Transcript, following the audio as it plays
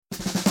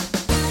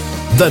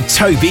The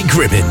Toby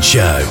Gribbin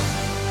Show.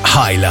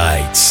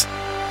 Highlights.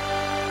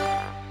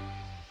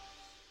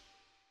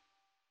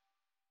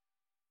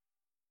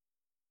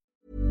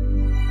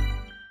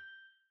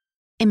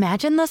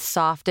 Imagine the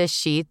softest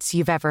sheets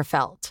you've ever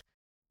felt.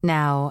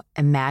 Now,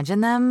 imagine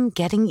them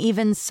getting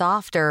even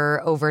softer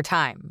over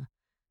time.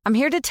 I'm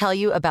here to tell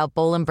you about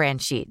Boll &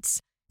 Branch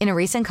sheets. In a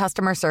recent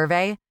customer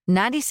survey,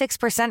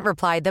 96%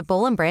 replied that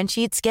Boll & Branch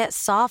sheets get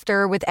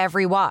softer with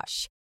every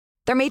wash.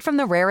 They're made from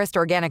the rarest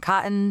organic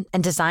cotton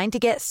and designed to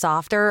get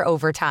softer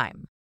over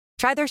time.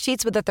 Try their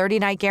sheets with a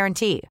 30-night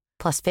guarantee,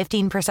 plus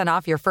 15%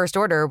 off your first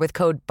order with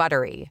code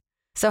BUTTERY.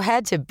 So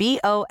head to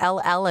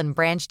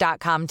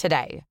BOLLandbranch.com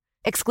today.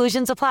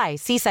 Exclusions apply.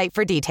 See site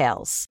for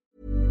details.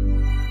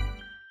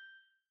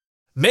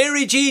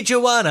 Mary G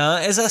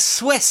Joanna is a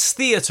Swiss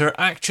theatre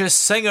actress,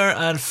 singer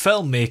and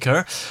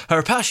filmmaker.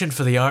 Her passion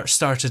for the arts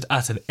started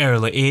at an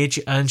early age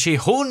and she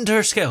honed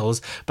her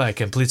skills by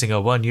completing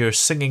a 1-year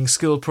singing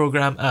school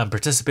programme and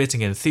participating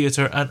in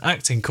theatre and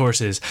acting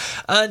courses.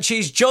 And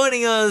she's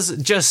joining us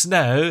just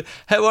now.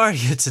 How are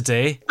you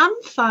today? I'm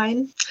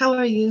fine. How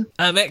are you?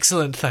 I'm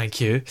excellent, thank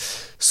you.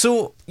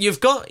 So, you've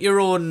got your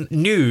own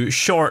new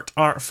short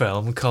art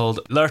film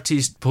called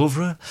L'Artiste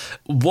Pauvre.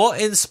 What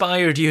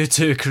inspired you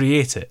to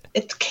create it?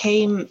 It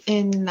came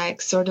in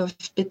sort of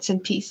bits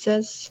and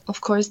pieces. Of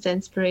course, the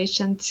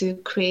inspiration to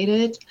create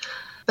it.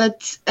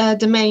 But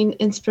the main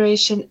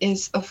inspiration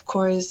is, of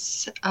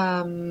course,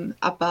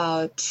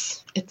 about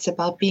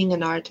being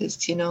an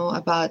artist,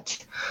 about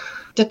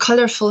the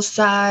colorful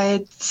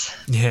sides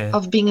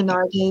of being an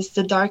artist,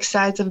 the dark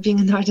sides of being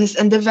an artist,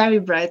 and the very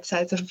bright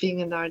sides of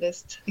being an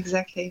artist.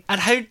 Exactly.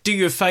 And how do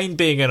you find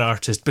being an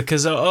artist?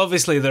 Because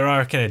obviously there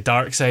are kind of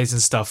dark sides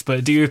and stuff,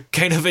 but do you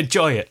kind of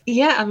enjoy it?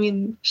 Yeah, I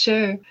mean,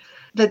 sure.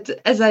 But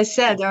as I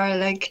said, there are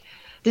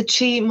the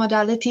 3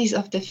 modalities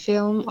of the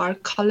film are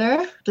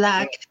color,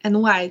 black,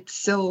 and white.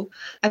 So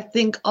I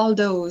think all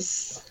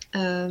those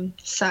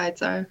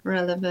sides are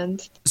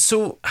relevant.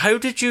 So how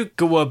did you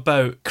go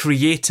about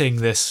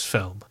creating this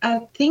film? I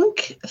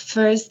think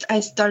first I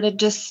started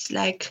just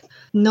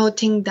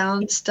noting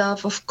down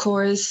stuff, of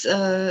course,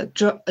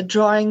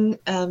 drawing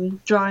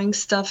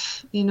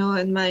stuff,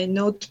 in my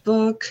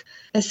notebook.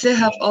 I still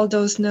have all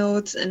those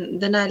notes, and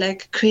then I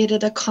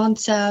created a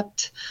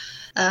concept,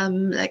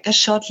 a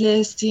short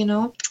list,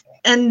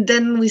 And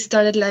then we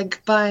started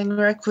buying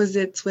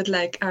requisites with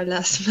our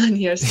last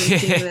money or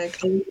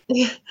something,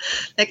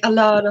 a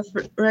lot of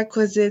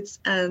requisites,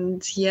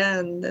 and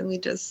then we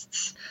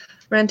just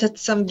rented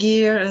some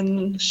gear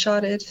and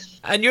shot it.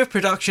 And your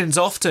productions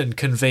often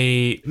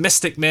convey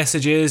mystic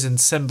messages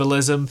and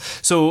symbolism.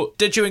 So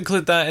did you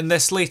include that in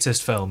this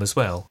latest film as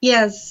well?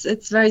 Yes,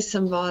 it's very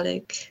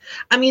symbolic.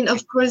 I mean,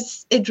 of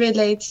course, it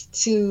relates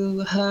to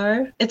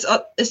her. It's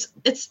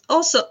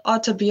also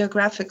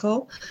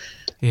autobiographical.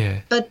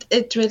 Yeah. But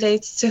it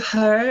relates to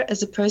her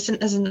as a person,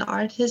 as an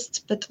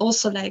artist, but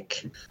also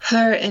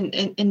her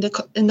in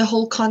the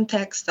whole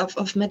context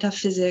of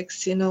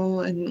metaphysics,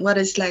 and what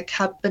is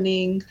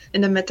happening in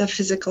the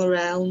metaphysical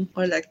realm,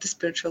 or the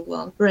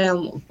spiritual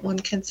realm, one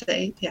can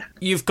say. Yeah.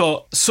 You've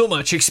got so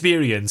much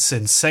experience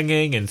in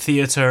singing and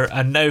theatre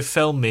and now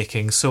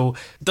filmmaking. So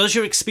does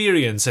your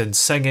experience in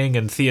singing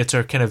and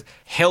theatre kind of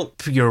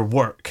help your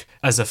work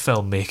as a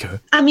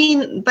filmmaker? I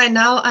mean, by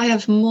now I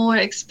have more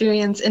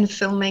experience in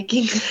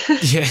filmmaking.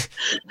 Yeah.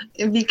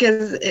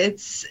 Because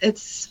it's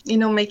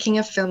making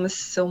a film is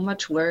so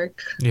much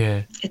work.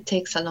 Yeah. It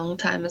takes a long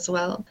time as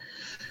well.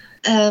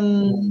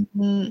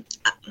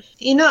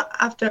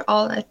 After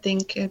all, I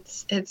think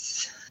it's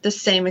the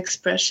same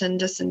expression,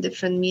 just in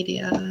different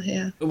media.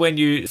 Yeah. When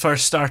you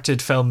first started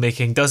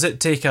filmmaking, does it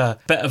take a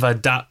bit of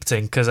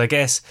adapting? Because I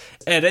guess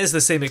it is the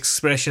same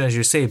expression as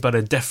you say, but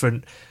a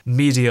different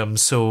medium.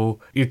 So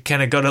you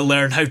kind of got to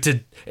learn how to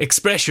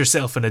express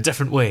yourself in a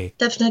different way.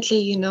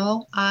 Definitely,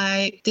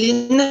 I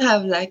didn't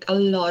have a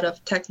lot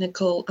of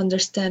technical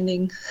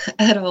understanding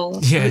at all.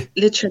 Yeah.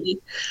 Literally,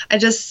 I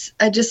just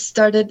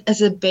started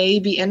as a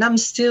baby, and I'm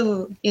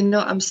still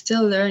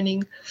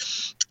learning.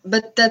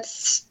 But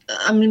that's,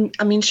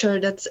 sure,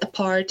 that's a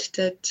part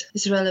that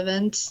is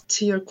relevant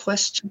to your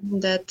question,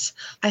 that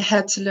I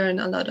had to learn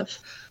a lot of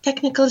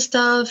technical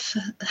stuff,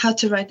 how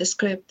to write a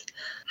script,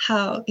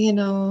 how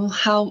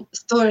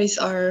stories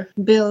are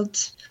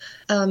built.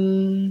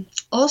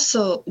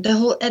 Also, the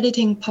whole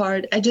editing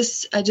part, I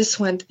just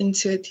went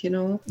into it,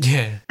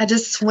 Yeah. I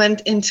just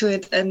went into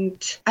it, and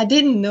I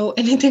didn't know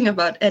anything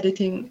about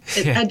editing.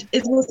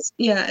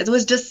 It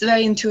was just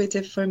very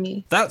intuitive for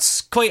me.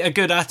 That's quite a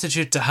good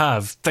attitude to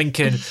have,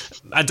 thinking,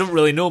 I don't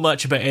really know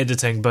much about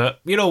editing, but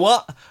you know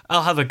what?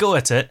 I'll have a go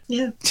at it.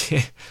 Yeah.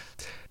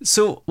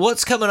 So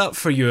what's coming up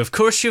for you? Of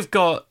course, you've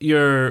got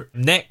your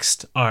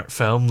next art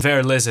film,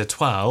 Vers les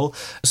Étoiles.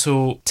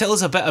 So tell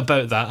us a bit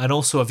about that, and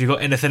also have you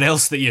got anything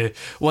else that you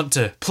want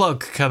to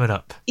plug coming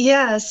up?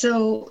 Yeah,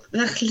 so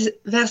Vers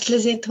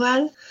les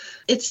Étoiles,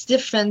 it's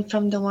different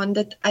from the one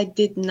that I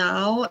did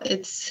now.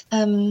 It's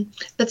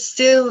but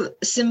still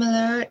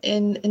similar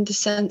in the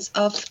sense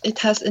of it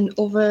has an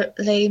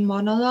overlay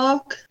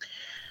monologue.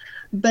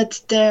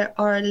 but there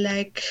are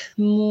like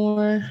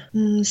more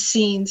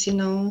scenes, you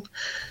know.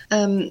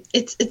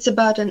 It's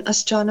about an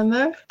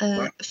astronomer,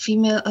 a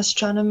female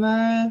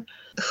astronomer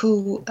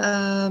who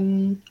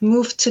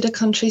moved to the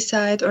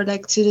countryside or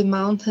like to the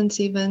mountains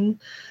even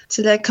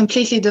to like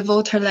completely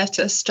devote her life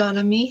to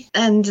astronomy.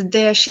 And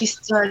there she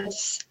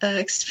starts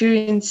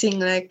experiencing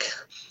like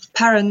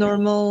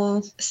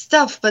paranormal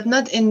stuff, but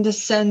not in the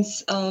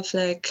sense of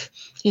like,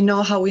 you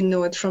know, how we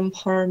know it from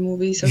horror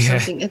movies or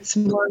something. It's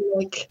more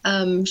like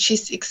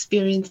she's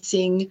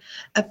experiencing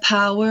a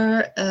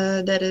power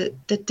that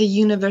the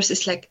universe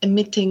is like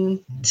emitting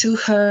to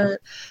her.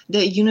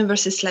 The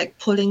universe is like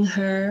pulling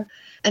her,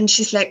 and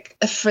she's like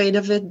afraid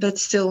of it, but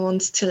still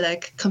wants to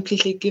like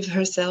completely give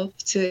herself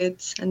to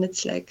it. And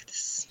it's like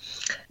this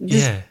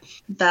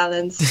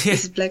balance,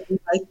 this black and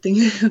white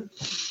thing.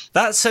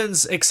 That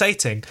sounds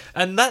exciting.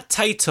 And that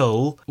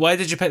title, why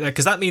did you pick that?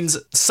 Because that means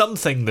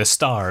something the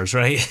stars,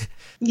 right?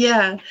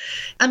 Yeah.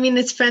 I mean,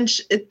 it's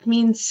French. It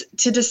means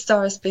to the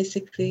stars,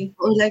 basically.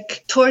 Or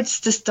like towards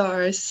the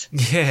stars.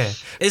 Yeah.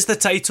 Is the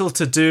title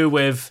to do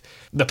with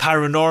the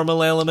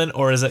paranormal element,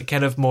 or is it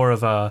kind of more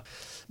of a,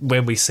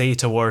 when we say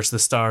towards the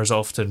stars,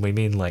 often we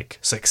mean like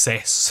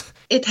success?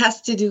 It has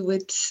to do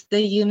with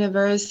the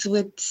universe,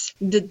 with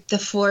the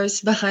force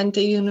behind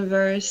the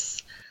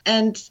universe.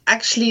 And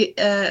actually,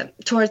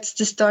 towards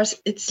the stars,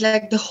 it's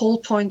like the whole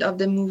point of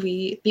the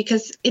movie,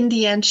 because in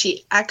the end,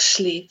 she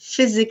actually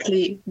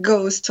physically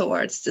goes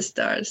towards the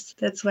stars.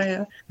 That's why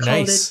I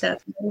called it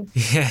that.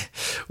 Yeah.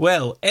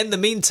 Well, in the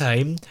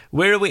meantime,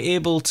 where are we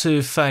able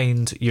to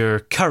find your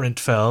current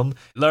film,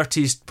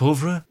 L'Artiste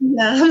Pauvre?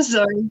 Yeah, I'm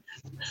sorry.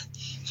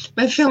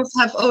 My films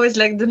have always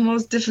like the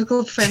most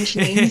difficult French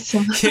names.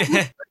 So.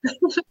 Yeah.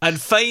 And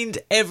find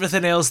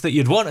everything else that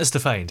you'd want us to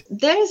find.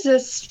 There's a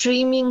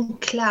streaming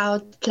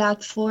cloud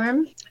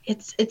platform.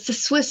 It's a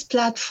Swiss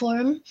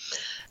platform.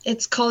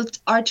 It's called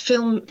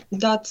artfilm.ch.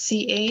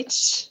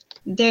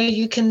 There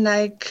you can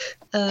like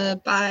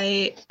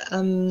buy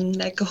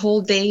like a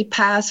whole day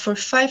pass for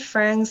 5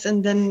 francs,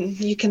 and then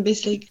you can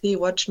basically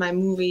watch my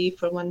movie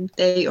for one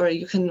day, or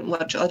you can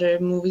watch other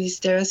movies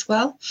there as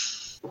well.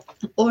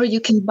 Or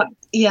you can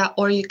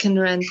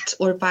rent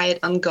or buy it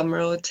on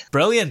Gumroad.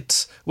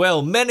 Brilliant.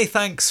 Well, many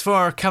thanks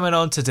for coming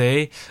on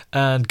today,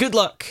 and good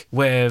luck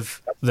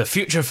with the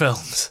future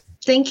films.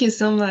 Thank you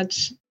so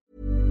much.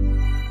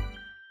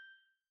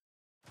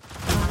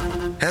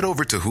 Head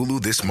over to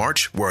Hulu this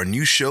March, where our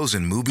new shows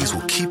and movies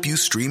will keep you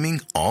streaming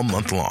all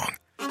month long.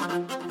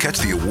 Catch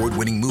the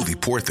award-winning movie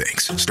Poor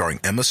Things, starring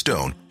Emma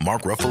Stone,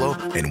 Mark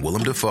Ruffalo, and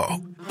Willem Dafoe.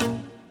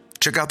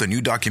 Check out the new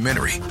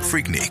documentary,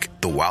 Freaknik,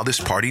 The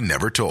Wildest Party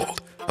Never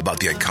Told, about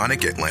the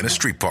iconic Atlanta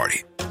Street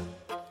Party.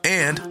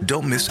 And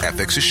don't miss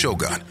FX's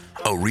Shogun,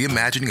 a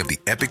reimagining of the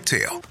epic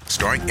tale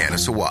starring Anna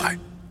Sawai.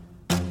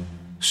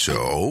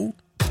 So,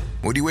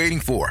 what are you waiting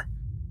for?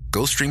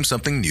 Go stream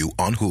something new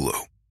on Hulu.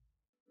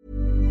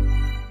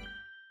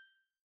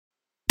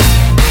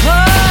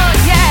 Oh,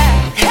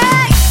 yeah.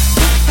 Hey!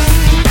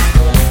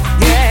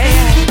 Yeah,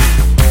 yeah.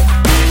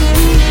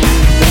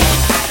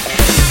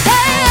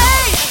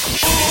 Hey!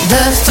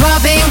 The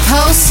throbbing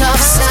pulse of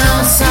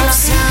sound.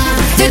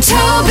 The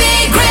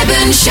Toby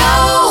Gribbon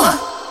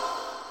Show.